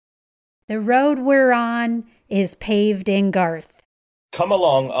The road we're on is paved in Garth. Come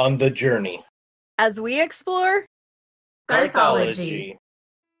along on the journey as we explore Garthology.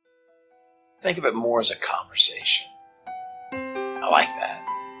 Think of it more as a conversation. I like that.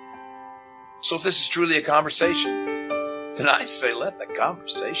 So if this is truly a conversation, then I say let the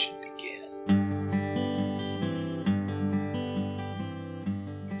conversation begin.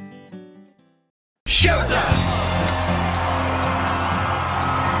 Showtime!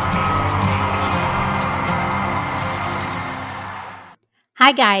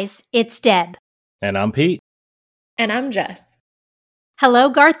 Hi guys, it's Deb. And I'm Pete. And I'm Jess.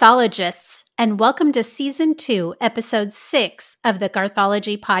 Hello Garthologists, and welcome to Season 2, Episode 6 of the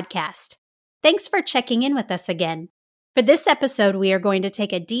Garthology Podcast. Thanks for checking in with us again. For this episode, we are going to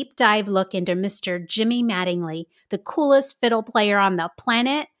take a deep dive look into Mr. Jimmy Mattingly, the coolest fiddle player on the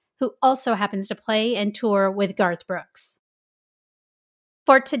planet, who also happens to play and tour with Garth Brooks.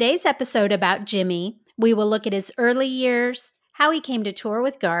 For today's episode about Jimmy, we will look at his early years, how he came to tour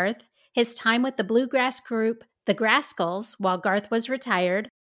with Garth, his time with the bluegrass group The Grascals while Garth was retired,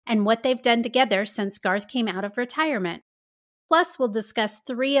 and what they've done together since Garth came out of retirement. Plus, we'll discuss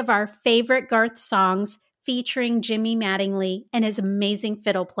 3 of our favorite Garth songs featuring Jimmy Mattingly and his amazing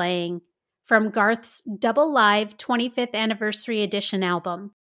fiddle playing from Garth's Double Live 25th Anniversary Edition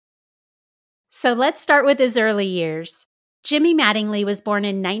album. So let's start with his early years. Jimmy Mattingly was born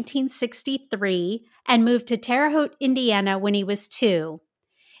in 1963 and moved to Terre Haute, Indiana when he was 2.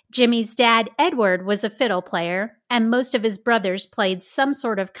 Jimmy's dad, Edward, was a fiddle player, and most of his brothers played some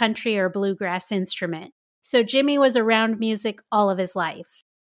sort of country or bluegrass instrument. So Jimmy was around music all of his life.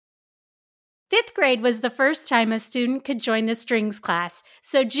 5th grade was the first time a student could join the strings class,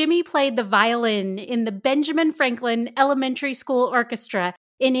 so Jimmy played the violin in the Benjamin Franklin Elementary School Orchestra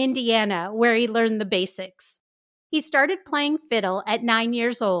in Indiana, where he learned the basics. He started playing fiddle at 9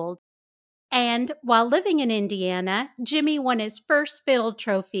 years old. And while living in Indiana, Jimmy won his first fiddle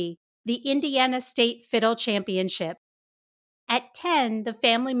trophy, the Indiana State Fiddle Championship. At 10, the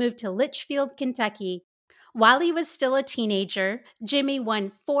family moved to Litchfield, Kentucky. While he was still a teenager, Jimmy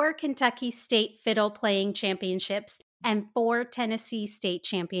won 4 Kentucky State Fiddle Playing Championships and 4 Tennessee State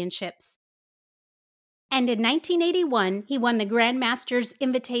Championships. And in 1981, he won the Grandmasters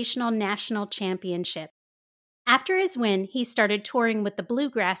Invitational National Championship. After his win, he started touring with the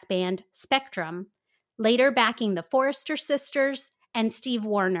bluegrass band Spectrum, later backing the Forrester Sisters and Steve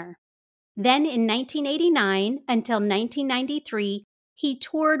Wariner. Then in 1989 until 1993, he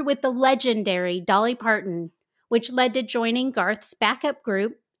toured with the legendary Dolly Parton, which led to joining Garth's backup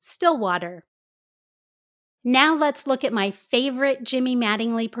group, Stillwater. Now let's look at my favorite Jimmy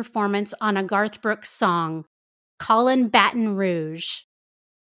Mattingly performance on a Garth Brooks song, Callin' Baton Rouge.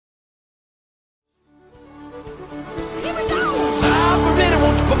 Here we go! Operator,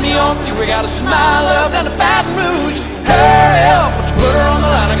 won't you put me on through? We got a smile up down to Baton Rouge. Hurry up, won't you put her on the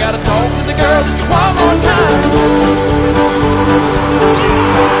line? I gotta talk to the girl just one more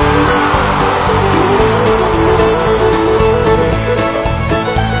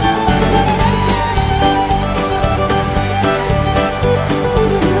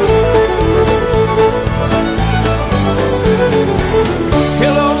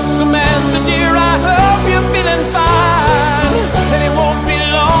Hello, Samantha, dear, I hope you're feeling fine. And it won't be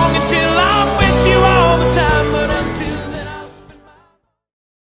long until I'm with you all the time. But until then, I'll spend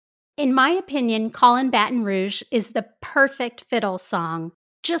my... In my opinion, Callin' Baton Rouge is the perfect fiddle song.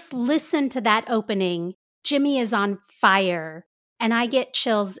 Just listen to that opening. Jimmy is on fire, and I get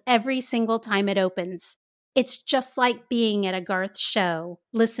chills every single time it opens. It's just like being at a Garth show,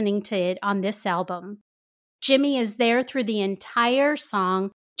 listening to it on this album. Jimmy is there through the entire song,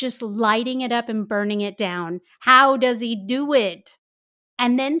 just lighting it up and burning it down. How does he do it?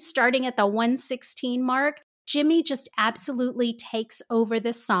 And then starting at the 1:16 mark, Jimmy just absolutely takes over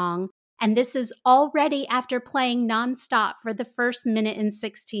the song. And this is already after playing nonstop for the first minute and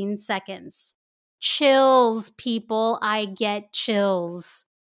 16 seconds. Chills, people. I get chills.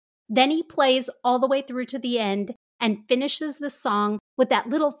 Then he plays all the way through to the end and finishes the song with that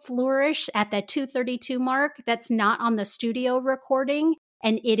little flourish at the 2:32 mark that's not on the studio recording,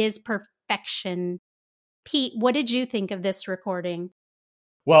 and it is perfection. Pete, what did you think of this recording?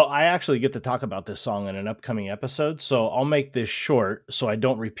 Well, I actually get to talk about this song in an upcoming episode, so I'll make this short so I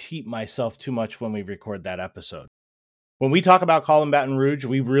don't repeat myself too much when we record that episode. When we talk about Callin' Baton Rouge,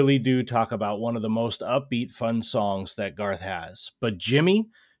 we really do talk about one of the most upbeat, fun songs that Garth has. But Jimmy,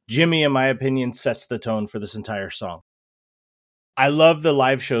 in my opinion, sets the tone for this entire song. I love the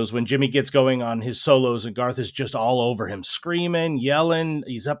live shows when Jimmy gets going on his solos and Garth is just all over him, screaming, yelling,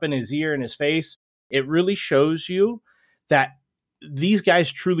 he's up in his ear and his face. It really shows you that these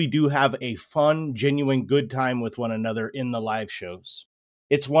guys truly do have a fun, genuine, good time with one another in the live shows.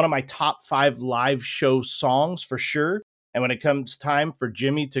 It's one of my top 5 live show songs for sure. And when it comes time for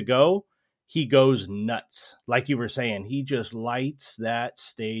Jimmy to go, he goes nuts. Like you were saying, he just lights that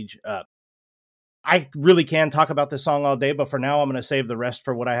stage up. I really can talk about this song all day, but for now, I'm going to save the rest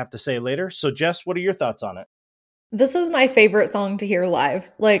for what I have to say later. So, Jess, what are your thoughts on it? This is my favorite song to hear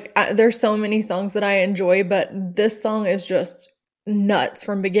live. Like, there's so many songs that I enjoy, but this song is just nuts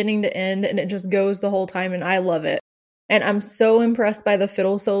from beginning to end, and it just goes the whole time, and I love it. And I'm so impressed by the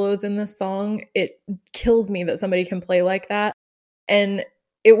fiddle solos in this song. It kills me that somebody can play like that. And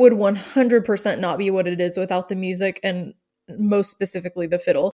it would 100% not be what it is without the music, and most specifically the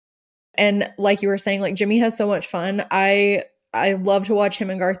fiddle. And like you were saying, like, Jimmy has so much fun. I love to watch him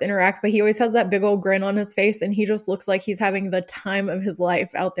and Garth interact, but he always has that big old grin on his face, and he just looks like he's having the time of his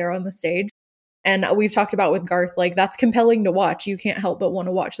life out there on the stage. And we've talked about with Garth, like, that's compelling to watch. You can't help but want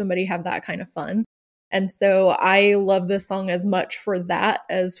to watch somebody have that kind of fun. And so I love this song as much for that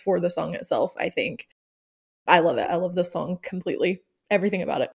as for the song itself, I think. I love it. I love this song completely. Everything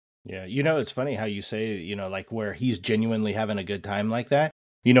about it. Yeah, it's funny how you say, like where he's genuinely having a good time like that.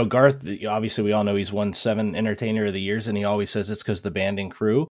 Garth, obviously we all know he's won 7 Entertainer of the Years, and he always says it's because the band and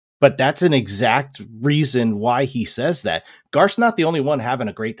crew. But that's an exact reason why he says that. Garth's not the only one having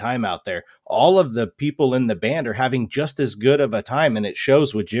a great time out there. All of the people in the band are having just as good of a time, and it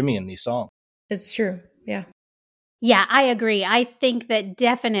shows with Jimmy in these songs. It's true. Yeah. Yeah, I agree. I think that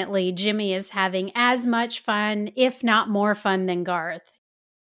definitely Jimmy is having as much fun, if not more fun, than Garth.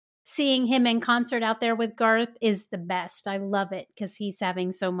 Seeing him in concert out there with Garth is the best. I love it because he's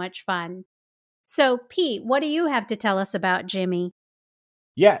having so much fun. So, Pete, what do you have to tell us about Jimmy?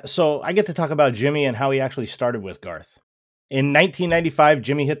 Yeah, so I get to talk about Jimmy and how he actually started with Garth. In 1995,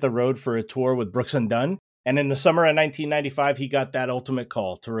 Jimmy hit the road for a tour with Brooks and Dunn. And in the summer of 1995, he got that ultimate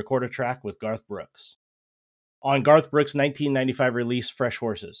call to record a track with Garth Brooks. On Garth Brooks' 1995 release, Fresh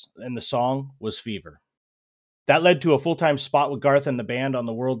Horses, and the song was Fever. That led to a full-time spot with Garth and the band on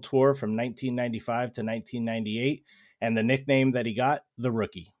the world tour from 1995 to 1998, and the nickname that he got, The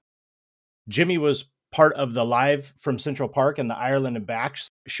Rookie. Jimmy was part of the Live from Central Park and the Ireland and Back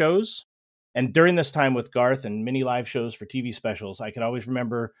shows, and during this time with Garth and many live shows for TV specials, I could always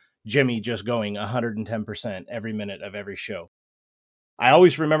remember Jimmy just going 110% every minute of every show. I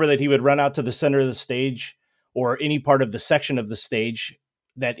always remember that he would run out to the center of the stage or any part of the section of the stage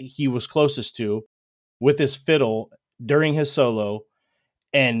that he was closest to with his fiddle during his solo.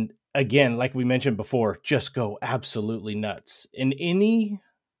 And again, like we mentioned before, just go absolutely nuts. In any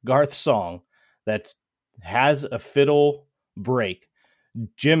Garth song that has a fiddle break,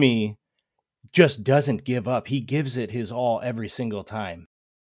 Jimmy just doesn't give up. He gives it his all every single time.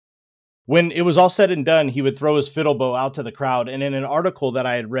 When it was all said and done, he would throw his fiddle bow out to the crowd. And in an article that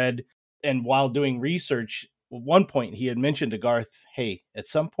I had read, and while doing research, at one point he had mentioned to Garth, hey, at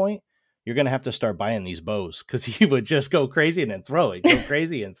some point, you're going to have to start buying these bows, because he would just go crazy and then throw it, go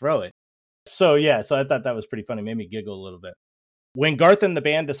crazy and throw it. So I thought that was pretty funny. Made me giggle a little bit. When Garth and the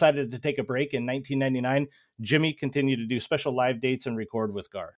band decided to take a break in 1999, Jimmy continued to do special live dates and record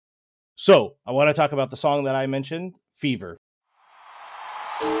with Garth. So I want to talk about the song that I mentioned, Fever.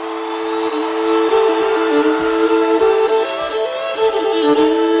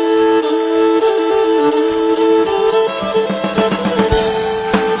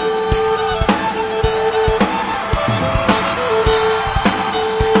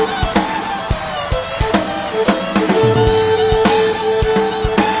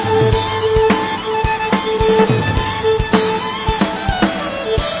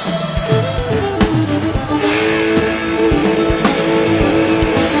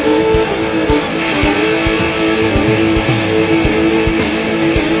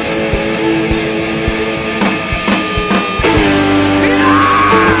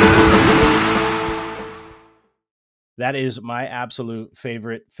 That is my absolute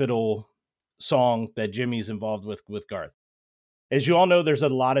favorite fiddle song that Jimmy's involved with Garth. As you all know, there's a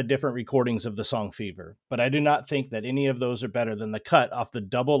lot of different recordings of the song Fever, but I do not think that any of those are better than the cut off the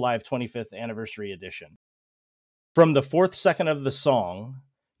Double Live 25th Anniversary Edition. From the 4th second of the song,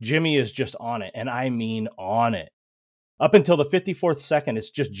 Jimmy is just on it, and I mean on it. Up until the 54th second, it's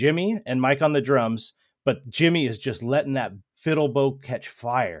just Jimmy and Mike on the drums, but Jimmy is just letting that fiddle bow catch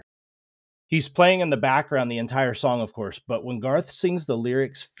fire. He's playing in the background the entire song, of course, but when Garth sings the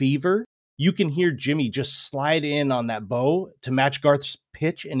lyrics Fever, you can hear Jimmy just slide in on that bow to match Garth's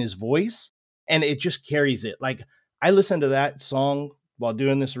pitch in his voice, and it just carries it. Like, I listened to that song while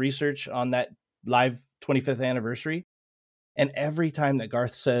doing this research on that live 25th anniversary, and every time that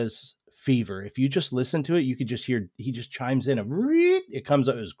Garth says Fever. If you just listen to it, you could just hear, he just chimes in and it comes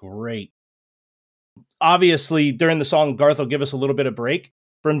up. It was great. Obviously, during the song, Garth will give us a little bit of break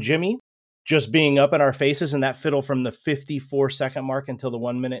from Jimmy just being up in our faces, and that fiddle from the 54-second mark until the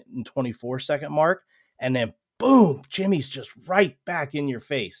 1 minute and 24-second mark. And then boom, Jimmy's just right back in your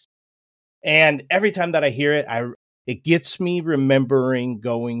face. And every time that I hear it, it gets me remembering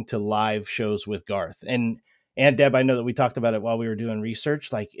going to live shows with Garth. And Deb, I know that we talked about it while we were doing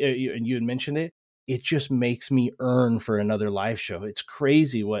research, like you had mentioned it. It just makes me yearn for another live show. It's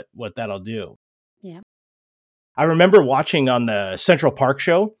crazy what that'll do. Yeah. I remember watching on the Central Park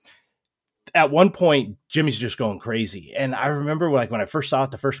show. At one point, Jimmy's just going crazy. And I remember when I first saw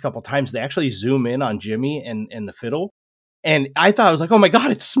it the first couple times, they actually zoom in on Jimmy and the fiddle. And I thought, I was like, oh my God,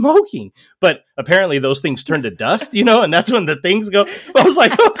 it's smoking. But apparently those things turn to dust, and that's when the things go. I was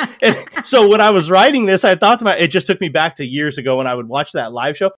like, oh. And so when I was writing this, I thought to myself, it just took me back to years ago when I would watch that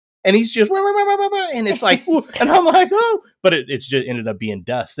live show. And he's just, and it's like, ooh, and I'm like, oh, but it's just ended up being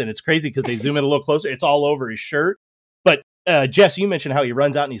dust. And it's crazy because they zoom in a little closer. It's all over his shirt. But Jess, you mentioned how he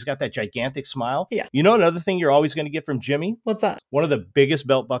runs out and he's got that gigantic smile. Yeah. You know, another thing you're always going to get from Jimmy? What's that? One of the biggest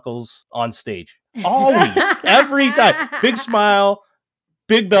belt buckles on stage. Always. Every time. Big smile,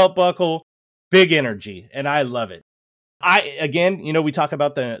 big belt buckle, big energy. And I love it. We talk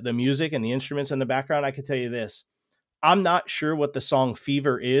about the music and the instruments in the background. I can tell you this. I'm not sure what the song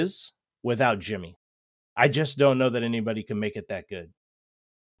Fever is without Jimmy. I just don't know that anybody can make it that good.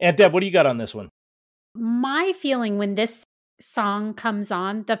 Aunt Deb, what do you got on this one? My feeling when this song comes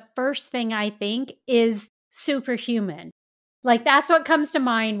on, the first thing I think is superhuman. Like, that's what comes to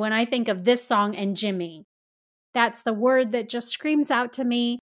mind when I think of this song and Jimmy. That's the word that just screams out to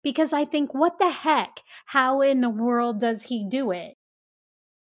me because I think, what the heck? How in the world does he do it?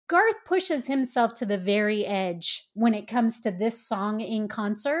 Garth pushes himself to the very edge when it comes to this song in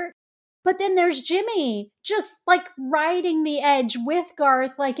concert. But then there's Jimmy just like riding the edge with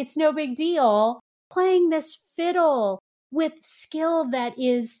Garth like it's no big deal, playing this fiddle with skill that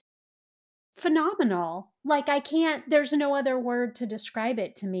is phenomenal. Like, there's no other word to describe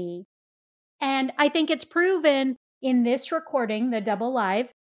it to me. And I think it's proven in this recording, the double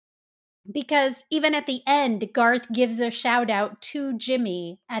live, because even at the end, Garth gives a shout out to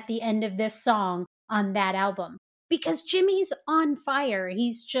Jimmy at the end of this song on that album. Because Jimmy's on fire.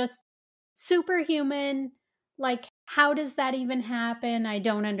 He's just superhuman. Like, how does that even happen? I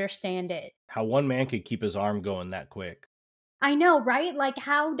don't understand it. How one man could keep his arm going that quick. I know, right? Like,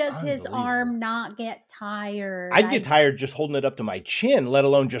 how does his arm not get tired? I'd get tired just holding it up to my chin, let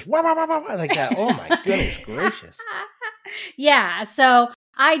alone just wah, wah, wah, wah, like that. Oh my goodness gracious. Yeah, so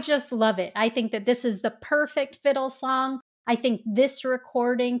I just love it. I think that this is the perfect fiddle song. I think this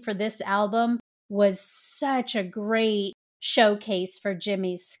recording for this album was such a great showcase for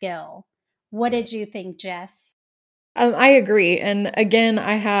Jimmy's skill. What did you think, Jess? I agree. And again,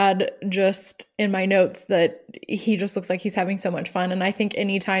 I had just in my notes that he just looks like he's having so much fun. And I think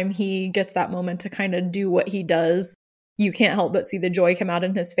anytime he gets that moment to kind of do what he does, you can't help but see the joy come out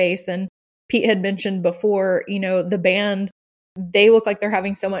in his face. And Pete had mentioned before, the band, they look like they're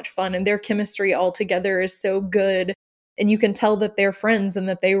having so much fun and their chemistry all together is so good. And you can tell that they're friends and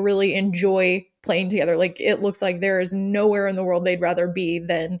that they really enjoy playing together. Like, it looks like there is nowhere in the world they'd rather be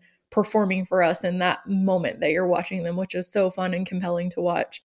than performing for us in that moment that you're watching them, which is so fun and compelling to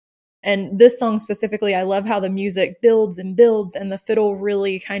watch. And this song specifically, I love how the music builds and builds and the fiddle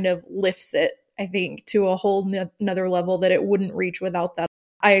really kind of lifts it, I think, to a whole another level that it wouldn't reach without that.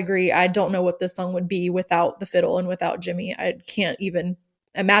 I agree. I don't know what this song would be without the fiddle and without Jimmy. I can't even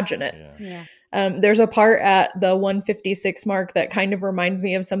imagine it. Yeah. There's a part at the 156 mark that kind of reminds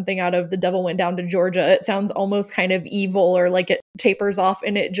me of something out of The Devil Went Down to Georgia. It sounds almost kind of evil, or like it tapers off,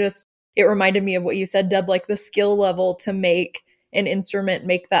 and it reminded me of what you said, Deb, like the skill level to make an instrument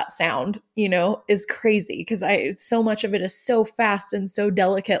make that sound, is crazy, because so much of it is so fast and so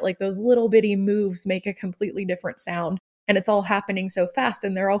delicate. Like, those little bitty moves make a completely different sound, and it's all happening so fast,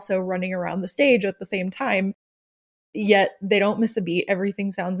 and they're also running around the stage at the same time. Yet they don't miss a beat. Everything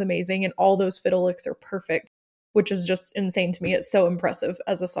sounds amazing. And all those fiddle licks are perfect, which is just insane to me. It's so impressive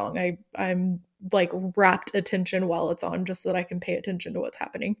as a song. I'm like rapt attention while it's on, just so that I can pay attention to what's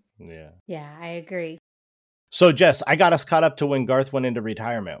happening. Yeah, I agree. So Jess, I got us caught up to when Garth went into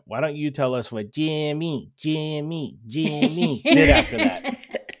retirement. Why don't you tell us what Jimmy did after that?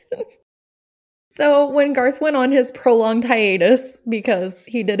 So when Garth went on his prolonged hiatus, because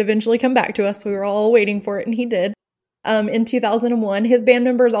he did eventually come back to us, we were all waiting for it, and he did. In 2001, his band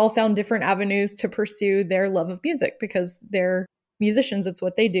members all found different avenues to pursue their love of music because they're musicians. It's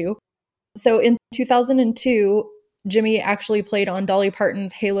what they do. So in 2002, Jimmy actually played on Dolly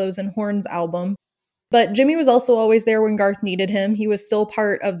Parton's Halos and Horns album. But Jimmy was also always there when Garth needed him. He was still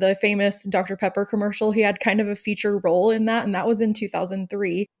part of the famous Dr. Pepper commercial. He had kind of a featured role in that, and that was in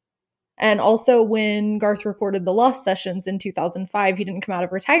 2003. And also when Garth recorded the Lost Sessions in 2005, he didn't come out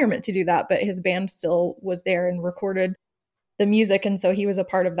of retirement to do that, but his band still was there and recorded the music, and so he was a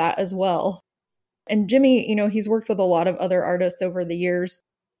part of that as well. And Jimmy, he's worked with a lot of other artists over the years.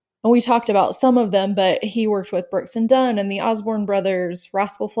 And we talked about some of them, but he worked with Brooks and Dunn and the Osborne Brothers,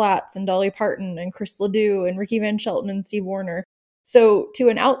 Rascal Flatts and Dolly Parton and Chris Ledoux and Ricky Van Shelton and Steve Wariner. So to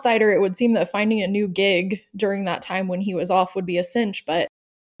an outsider, it would seem that finding a new gig during that time when he was off would be a cinch, but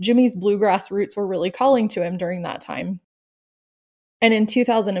Jimmy's bluegrass roots were really calling to him during that time. And in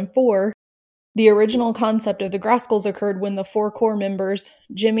 2004, the original concept of the Graskels occurred when the 4 core members,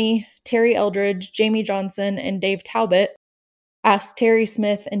 Jimmy, Terry Eldridge, Jamie Johnson, and Dave Talbot, asked Terry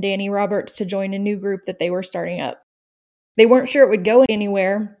Smith and Danny Roberts to join a new group that they were starting up. They weren't sure it would go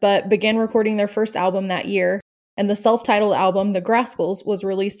anywhere, but began recording their first album that year, and the self-titled album, The Graskels, was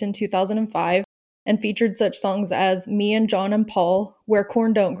released in 2005 and featured such songs as Me and John and Paul, Where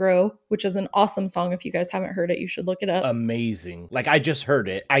Corn Don't Grow, which is an awesome song. If you guys haven't heard it, you should look it up. Amazing. Like, I just heard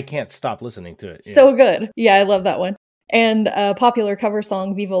it. I can't stop listening to it. So good. Yeah, I love that one. And a popular cover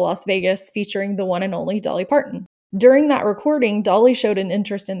song, Viva Las Vegas, featuring the one and only Dolly Parton. During that recording, Dolly showed an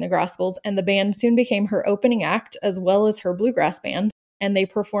interest in the Graskels, and the band soon became her opening act as well as her bluegrass band, and they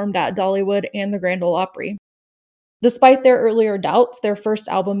performed at Dollywood and the Grand Ole Opry. Despite their earlier doubts, their first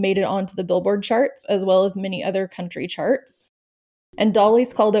album made it onto the Billboard charts, as well as many other country charts. And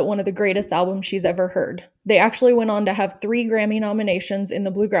Dolly's called it one of the greatest albums she's ever heard. They actually went on to have 3 Grammy nominations in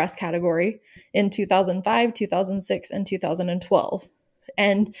the bluegrass category in 2005, 2006, and 2012.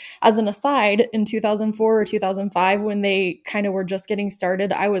 And as an aside, in 2004 or 2005, when they kind of were just getting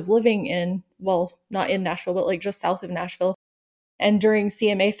started, I was living in, well, not in Nashville, but like just south of Nashville. And during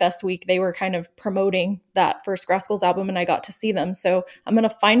CMA Fest week, they were kind of promoting that first Graskels album, and I got to see them. So I'm going to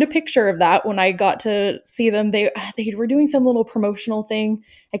find a picture of that when I got to see them. They were doing some little promotional thing.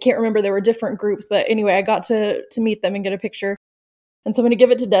 I can't remember. There were different groups, but anyway, I got to meet them and get a picture. And so I'm going to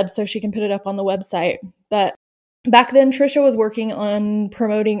give it to Deb so she can put it up on the website. But back then, Trisha was working on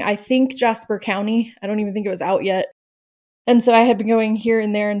promoting, I think, Jasper County. I don't even think it was out yet. And so I had been going here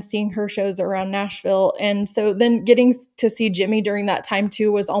and there and seeing her shows around Nashville. And so then getting to see Jimmy during that time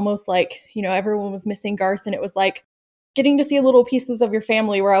too was almost like, everyone was missing Garth. And it was like getting to see little pieces of your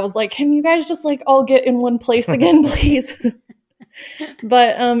family where I was like, can you guys just like all get in one place again, please?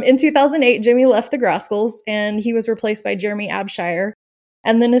 But in 2008, Jimmy left the Graskels and he was replaced by Jeremy Abshire.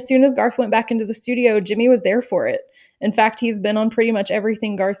 And then as soon as Garth went back into the studio, Jimmy was there for it. In fact, he's been on pretty much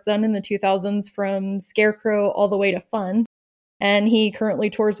everything Garth's done in the 2000s, from Scarecrow all the way to Fun. And he currently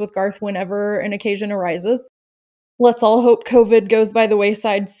tours with Garth whenever an occasion arises. Let's all hope COVID goes by the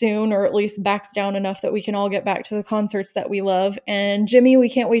wayside soon, or at least backs down enough that we can all get back to the concerts that we love. And Jimmy, we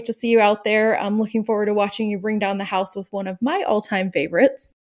can't wait to see you out there. I'm looking forward to watching you bring down the house with one of my all-time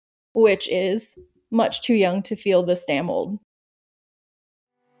favorites, which is Much Too Young to Feel This Damn Old.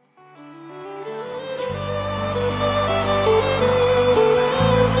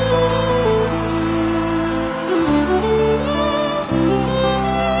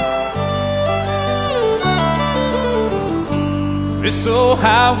 This old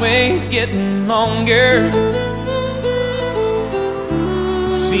highway's getting longer.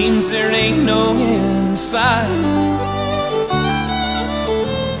 It seems there ain't no inside.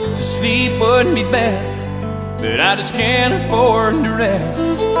 To sleep would be best, but I just can't afford to rest.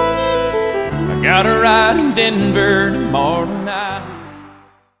 I got a ride in Denver tomorrow night.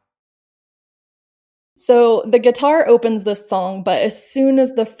 So the guitar opens this song, but as soon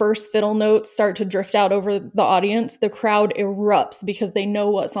as the first fiddle notes start to drift out over the audience, the crowd erupts because they know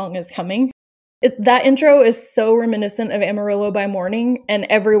what song is coming. That intro is so reminiscent of Amarillo by Morning, and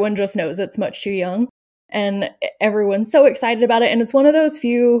everyone just knows it's Much Too Young, and everyone's so excited about it. And it's one of those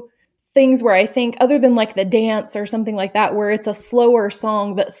few things where I think, other than like the dance or something like that, where it's a slower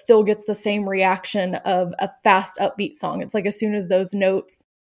song that still gets the same reaction of a fast, upbeat song. It's like as soon as those notes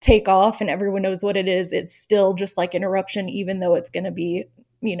take off and everyone knows what it is, it's still just like an eruption, even though it's going to be,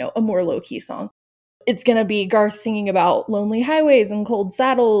 a more low-key song. It's going to be Garth singing about lonely highways and cold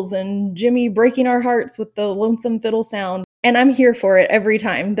saddles, and Jimmy breaking our hearts with the lonesome fiddle sound. And I'm here for it every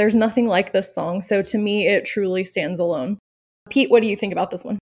time. There's nothing like this song. So to me, it truly stands alone. Pete, what do you think about this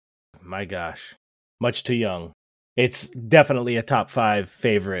one? My gosh, Much Too Young. It's definitely a top 5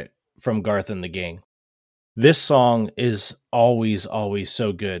 favorite from Garth and the Gang. This song is always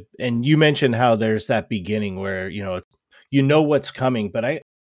so good. And you mentioned how there's that beginning where, you know what's coming, but I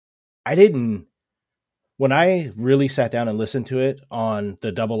didn't, when I really sat down and listened to it on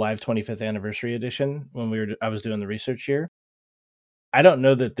the Double Live 25th Anniversary Edition, when I was doing the research here, I don't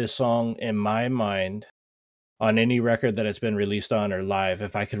know that this song, in my mind, on any record that it's been released on or live,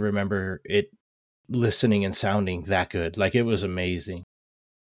 if I could remember it listening and sounding that good. Like, it was amazing.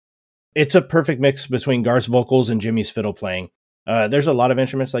 It's a perfect mix between Garth's vocals and Jimmy's fiddle playing. There's a lot of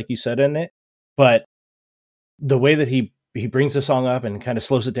instruments, like you said, in it, but the way that he brings the song up and kind of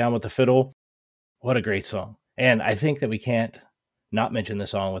slows it down with the fiddle, what a great song. And I think that we can't not mention the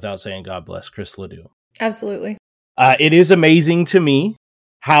song without saying God bless Chris Ledoux. Absolutely. It is amazing to me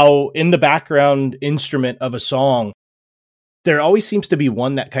how in the background instrument of a song, there always seems to be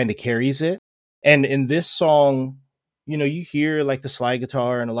one that kind of carries it. And in this song, you know, you hear like the slide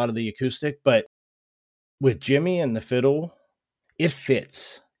guitar and a lot of the acoustic, but with Jimmy and the fiddle, it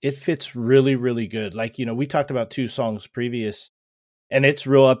fits. It fits really, really good. Like, you know, we talked about 2 songs previous, and it's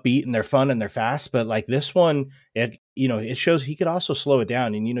real upbeat and they're fun and they're fast. But like this one, it shows he could also slow it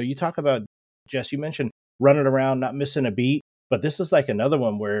down. And, you know, you talk about, Jess, you mentioned running around, not missing a beat. But this is like another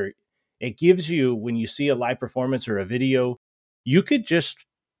one where it gives you, when you see a live performance or a video, you could just,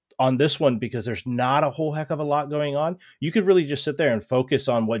 on this one, because there's not a whole heck of a lot going on, you could really just sit there and focus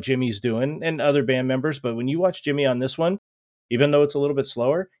on what Jimmy's doing and other band members. But when you watch Jimmy on this one, even though it's a little bit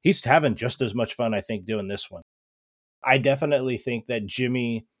slower, he's having just as much fun, I think, doing this one. I definitely think that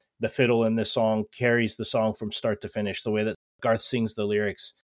Jimmy, the fiddle in this song, carries the song from start to finish, the way that Garth sings the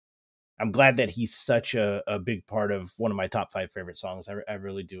lyrics. I'm glad that he's such a big part of one of my top 5 favorite songs. I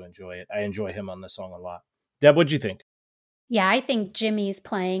really do enjoy it. I enjoy him on this song a lot. Deb, what'd you think? Yeah, I think Jimmy's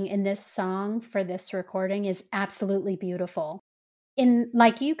playing in this song for this recording is absolutely beautiful.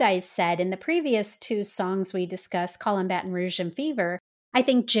 Like you guys said, in the previous 2 songs we discussed, Callin' Baton Rouge and Fever, I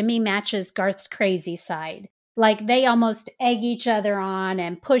think Jimmy matches Garth's crazy side. Like, they almost egg each other on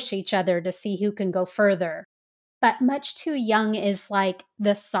and push each other to see who can go further. But Much Too Young is like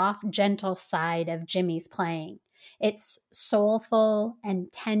the soft, gentle side of Jimmy's playing. It's soulful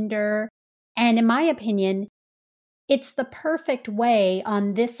and tender. And in my opinion, it's the perfect way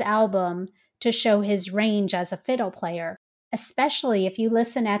on this album to show his range as a fiddle player, especially if you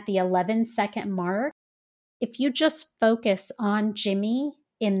listen at the 11-second mark. If you just focus on Jimmy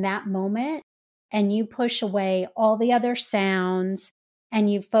in that moment and you push away all the other sounds and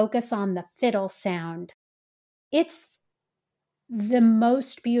you focus on the fiddle sound, it's the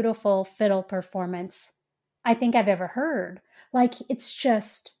most beautiful fiddle performance I think I've ever heard. Like, it's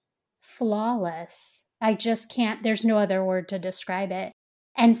just flawless. I just can't, there's no other word to describe it.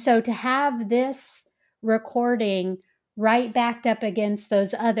 And so to have this recording right backed up against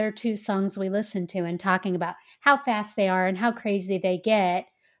those other 2 songs we listened to and talking about how fast they are and how crazy they get,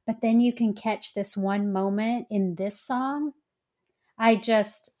 but then you can catch this one moment in this song.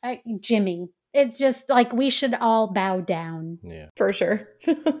 Jimmy, it's just like we should all bow down. Yeah, For sure.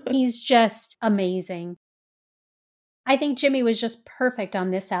 He's just amazing. I think Jimmy was just perfect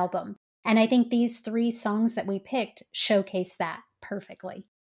on this album. And I think these 3 songs that we picked showcase that perfectly.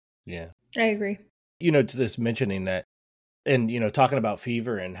 Yeah. I agree. You know, to this mentioning that, and, you know, talking about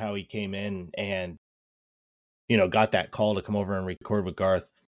Fever and how he came in and, you know, got that call to come over and record with Garth.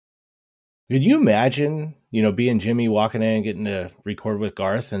 Could you imagine, you know, being Jimmy, walking in and getting to record with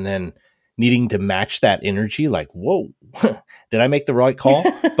Garth and then needing to match that energy? Like, whoa, did I make the right call?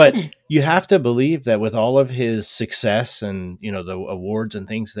 But you have to believe that with all of his success and, you know, the awards and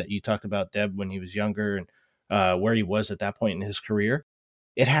things that you talked about, Deb, when he was younger and where he was at that point in his career,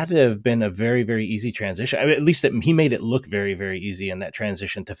 it had to have been a very, very easy transition. I mean, at least he made it look very, very easy in that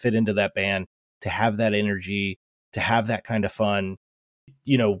transition to fit into that band, to have that energy, to have that kind of fun.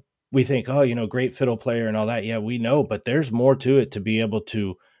 You know, we think, oh, you know, great fiddle player and all that. Yeah, we know, but there's more to it to be able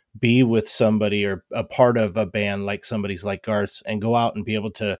to be with somebody or a part of a band like somebody's like Garth's and go out and be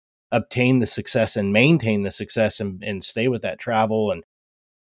able to obtain the success and maintain the success and stay with that travel. And,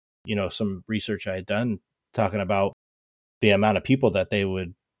 you know, some research I had done talking about the amount of people that they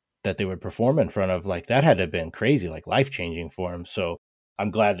would perform in front of, like that had to have been crazy, like life-changing for him. So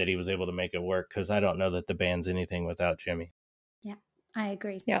I'm glad that he was able to make it work, because I don't know that the band's anything without Jimmy. Yeah, I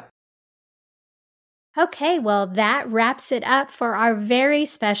agree. Yeah. Okay, well, that wraps it up for our very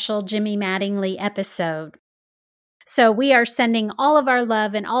special Jimmy Mattingly episode. So we are sending all of our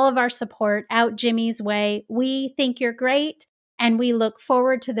love and all of our support out Jimmy's way. We think you're great, and we look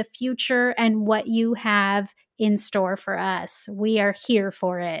forward to the future and what you have in store for us. We are here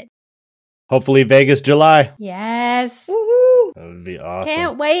for it. Hopefully Vegas, July. Yes. Woohoo! That would be awesome.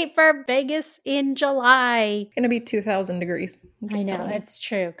 Can't wait for Vegas in July. It's going to be 2,000 degrees. I know, it's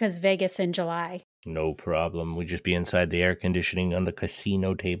true, because Vegas in July. No problem. We'd just be inside the air conditioning on the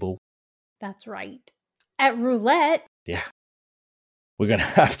casino table. That's right. At roulette. Yeah. We're going to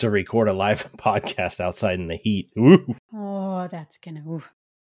have to record a live podcast outside in the heat. Ooh. Oh, that's going to...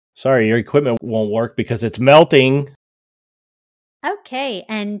 Sorry, your equipment won't work because it's melting. Okay,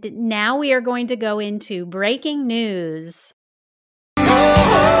 and now we are going to go into breaking news.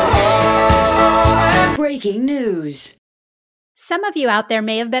 Breaking news. Some of you out there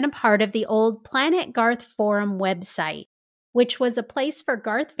may have been a part of the old Planet Garth Forum website, which was a place for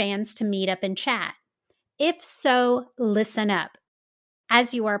Garth fans to meet up and chat. If so, listen up.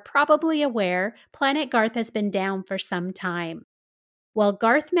 As you are probably aware, Planet Garth has been down for some time. Well,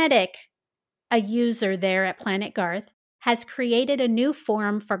 Garth Medic, a user there at Planet Garth, has created a new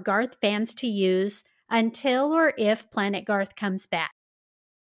forum for Garth fans to use until or if Planet Garth comes back.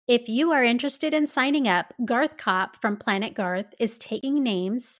 If you are interested in signing up, Garth Cop from Planet Garth is taking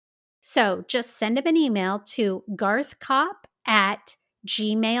names, so just send him an email to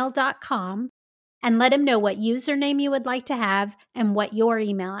garthcop@gmail.com and let him know what username you would like to have and what your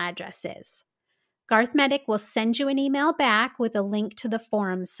email address is. Garth Medic will send you an email back with a link to the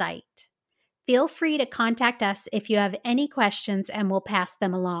forum site. Feel free to contact us if you have any questions and we'll pass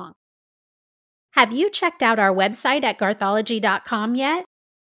them along. Have you checked out our website at garthology.com yet?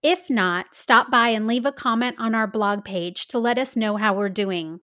 If not, stop by and leave a comment on our blog page to let us know how we're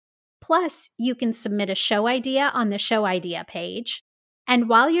doing. Plus, you can submit a show idea on the show idea page. And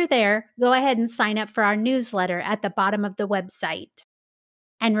while you're there, go ahead and sign up for our newsletter at the bottom of the website.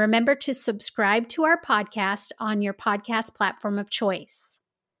 And remember to subscribe to our podcast on your podcast platform of choice.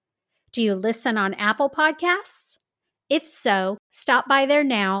 Do you listen on Apple Podcasts? If so, stop by there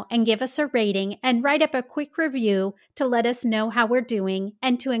now and give us a rating and write up a quick review to let us know how we're doing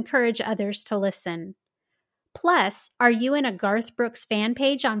and to encourage others to listen. Plus, are you in a Garth Brooks fan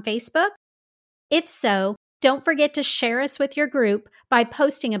page on Facebook? If so, don't forget to share us with your group by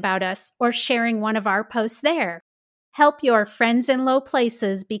posting about us or sharing one of our posts there. Help your friends in low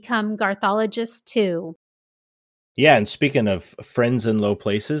places become Garthologists too. Yeah, and speaking of friends in low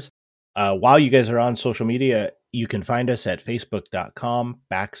places, while you guys are on social media, you can find us at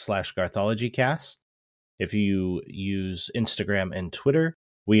facebook.com/GarthologyCast. If you use Instagram and Twitter,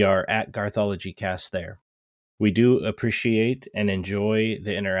 we are at GarthologyCast there. We do appreciate and enjoy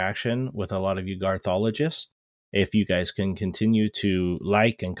the interaction with a lot of you Garthologists. If you guys can continue to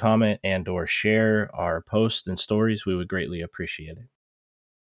like and comment and or share our posts and stories, we would greatly appreciate it.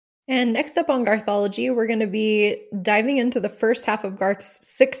 And next up on Garthology, we're going to be diving into the first half of Garth's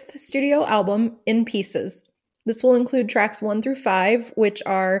 6th studio album, In Pieces. This will include tracks 1 through 5, which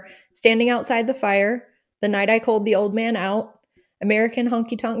are Standing Outside the Fire, The Night I Called the Old Man Out, American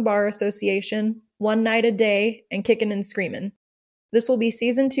Honky Tonk Bar Association, One Night a Day, and Kickin' and Screamin'. This will be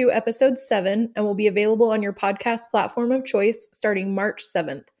Season 2, Episode 7, and will be available on your podcast platform of choice starting March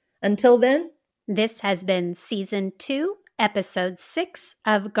 7th. Until then, this has been Season 2, Episode 6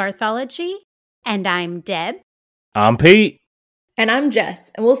 of Garthology, and I'm Deb. I'm Pete. And I'm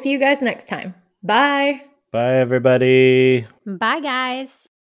Jess, and we'll see you guys next time. Bye! Bye, everybody. Bye, guys.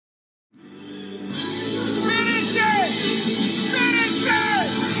 Finish it! Finish it!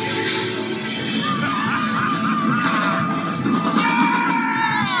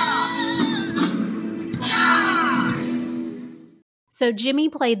 So Jimmy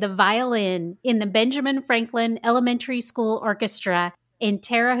played the violin in the Benjamin Franklin Elementary School Orchestra in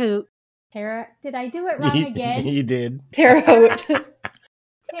Terre Haute. Did I do it wrong again? You did. Terre Haute.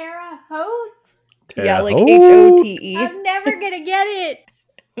 Terre Haute? Yeah, like Hote. I'm never going to get it.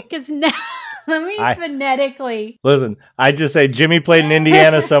 Because now, let me phonetically. Listen, I just say Jimmy played in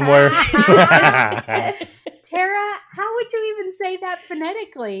Indiana somewhere. Tara, how would you even say that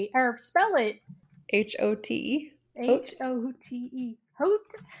phonetically? Or spell it? Hote. Hote.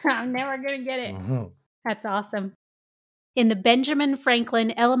 Hote? I'm never going to get it. Mm-hmm. That's awesome. In the Benjamin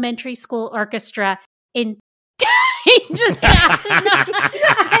Franklin Elementary School Orchestra in... I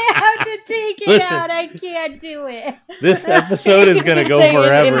have to take it out. I can't do it. This episode is going to go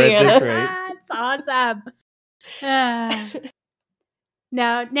forever at this rate. That's awesome.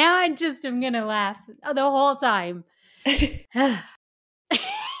 Now I just am going to laugh the whole time. It's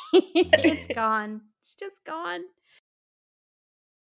gone. It's just gone.